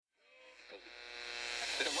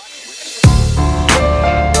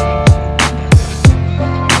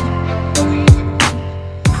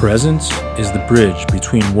Presence is the bridge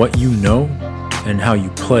between what you know and how you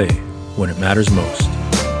play when it matters most.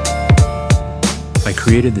 I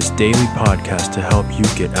created this daily podcast to help you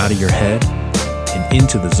get out of your head and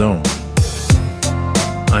into the zone.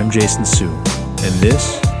 I'm Jason Su, and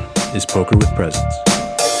this is Poker with Presence.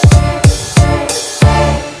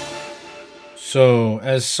 So,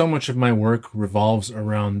 as so much of my work revolves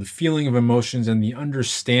around the feeling of emotions and the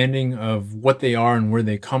understanding of what they are and where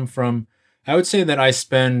they come from, I would say that I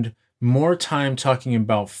spend more time talking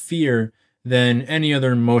about fear than any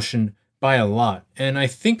other emotion by a lot. And I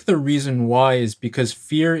think the reason why is because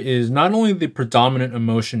fear is not only the predominant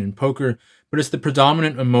emotion in poker, but it's the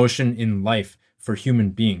predominant emotion in life for human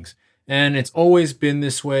beings. And it's always been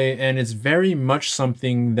this way, and it's very much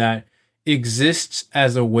something that exists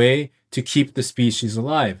as a way to keep the species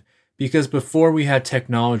alive. Because before we had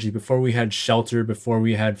technology, before we had shelter, before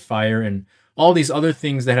we had fire, and all these other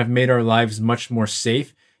things that have made our lives much more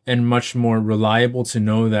safe and much more reliable to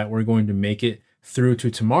know that we're going to make it through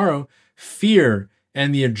to tomorrow, fear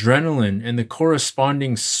and the adrenaline and the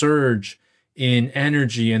corresponding surge in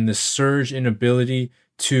energy and the surge in ability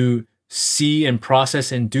to see and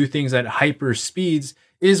process and do things at hyper speeds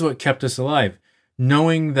is what kept us alive.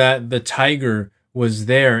 Knowing that the tiger was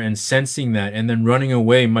there and sensing that and then running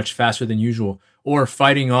away much faster than usual, or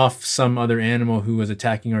fighting off some other animal who was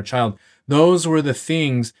attacking our child. Those were the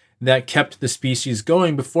things that kept the species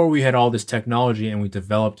going before we had all this technology and we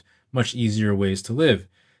developed much easier ways to live.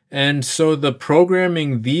 And so the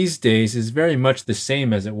programming these days is very much the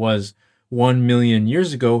same as it was 1 million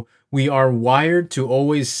years ago. We are wired to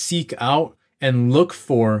always seek out and look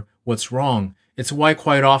for what's wrong. It's why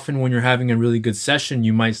quite often when you're having a really good session,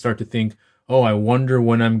 you might start to think, oh, I wonder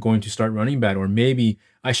when I'm going to start running bad, or maybe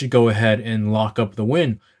I should go ahead and lock up the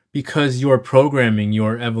win. Because your programming,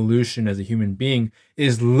 your evolution as a human being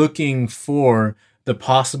is looking for the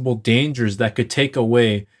possible dangers that could take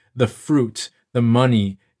away the fruit, the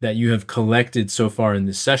money that you have collected so far in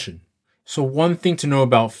this session. So one thing to know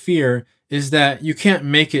about fear is that you can't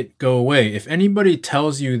make it go away. If anybody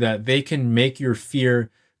tells you that they can make your fear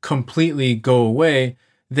completely go away,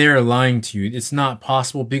 they're lying to you. It's not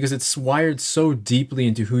possible because it's wired so deeply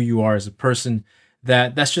into who you are as a person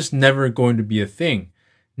that that's just never going to be a thing.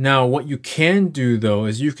 Now, what you can do, though,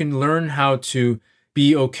 is you can learn how to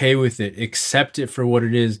be okay with it, accept it for what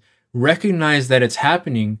it is, recognize that it's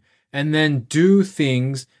happening, and then do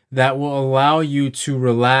things that will allow you to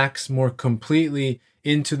relax more completely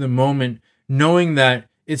into the moment, knowing that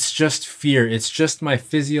it's just fear. It's just my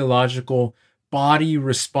physiological body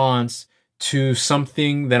response to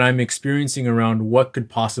something that I'm experiencing around what could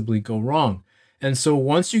possibly go wrong. And so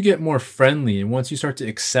once you get more friendly and once you start to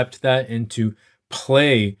accept that and to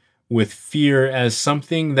play with fear as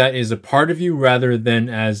something that is a part of you rather than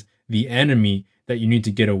as the enemy that you need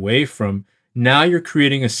to get away from, now you're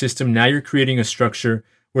creating a system, now you're creating a structure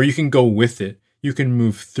where you can go with it, you can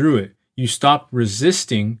move through it, you stop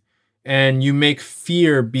resisting, and you make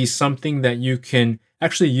fear be something that you can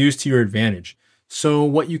actually use to your advantage. So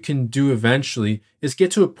what you can do eventually is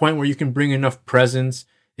get to a point where you can bring enough presence,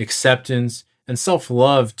 acceptance, and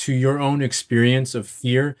self-love to your own experience of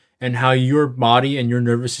fear and how your body and your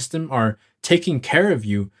nervous system are taking care of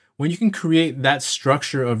you. When you can create that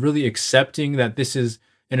structure of really accepting that this is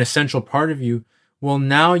an essential part of you, well,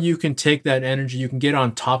 now you can take that energy, you can get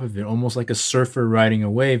on top of it, almost like a surfer riding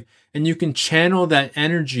a wave, and you can channel that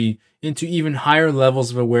energy into even higher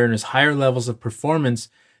levels of awareness, higher levels of performance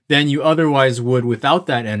than you otherwise would without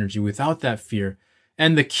that energy, without that fear.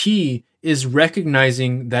 And the key is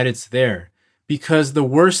recognizing that it's there. Because the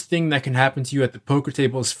worst thing that can happen to you at the poker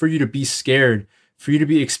table is for you to be scared, for you to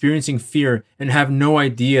be experiencing fear and have no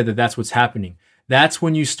idea that that's what's happening. That's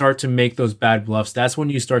when you start to make those bad bluffs. That's when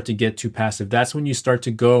you start to get too passive. That's when you start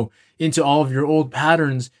to go into all of your old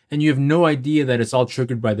patterns and you have no idea that it's all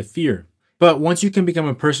triggered by the fear. But once you can become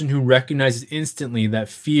a person who recognizes instantly that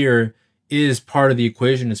fear is part of the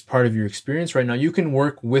equation, is part of your experience right now, you can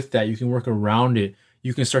work with that. You can work around it.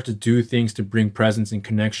 You can start to do things to bring presence and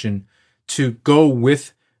connection to go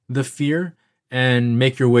with the fear and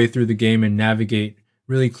make your way through the game and navigate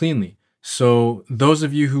really cleanly. So those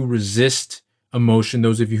of you who resist emotion,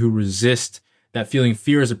 those of you who resist that feeling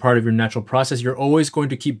fear as a part of your natural process, you're always going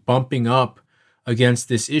to keep bumping up against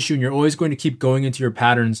this issue and you're always going to keep going into your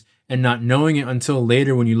patterns and not knowing it until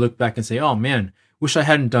later when you look back and say, oh man, wish I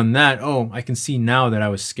hadn't done that. Oh, I can see now that I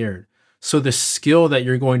was scared. So the skill that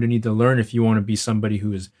you're going to need to learn if you want to be somebody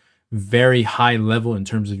who is very high level in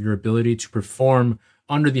terms of your ability to perform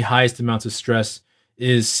under the highest amounts of stress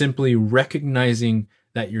is simply recognizing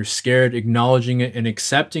that you're scared, acknowledging it, and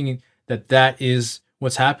accepting that that is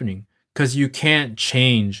what's happening. because you can't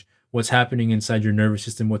change what's happening inside your nervous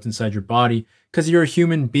system, what's inside your body, because you're a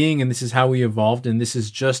human being and this is how we evolved and this is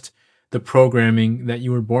just the programming that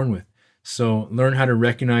you were born with. So learn how to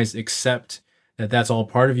recognize, accept that that's all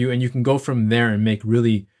part of you, and you can go from there and make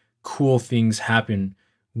really cool things happen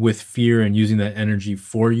with fear and using that energy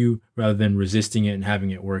for you rather than resisting it and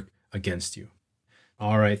having it work against you.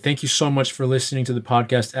 All right. Thank you so much for listening to the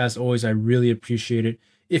podcast. As always, I really appreciate it.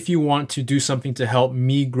 If you want to do something to help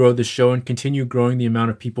me grow the show and continue growing the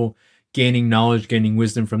amount of people gaining knowledge, gaining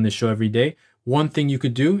wisdom from this show every day, one thing you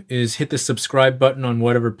could do is hit the subscribe button on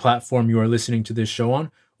whatever platform you are listening to this show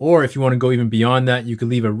on. Or if you want to go even beyond that, you could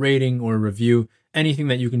leave a rating or a review. Anything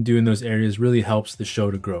that you can do in those areas really helps the show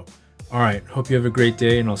to grow. All right. Hope you have a great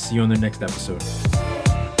day, and I'll see you on the next episode.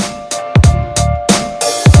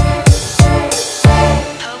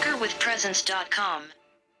 PokerWithPresence.com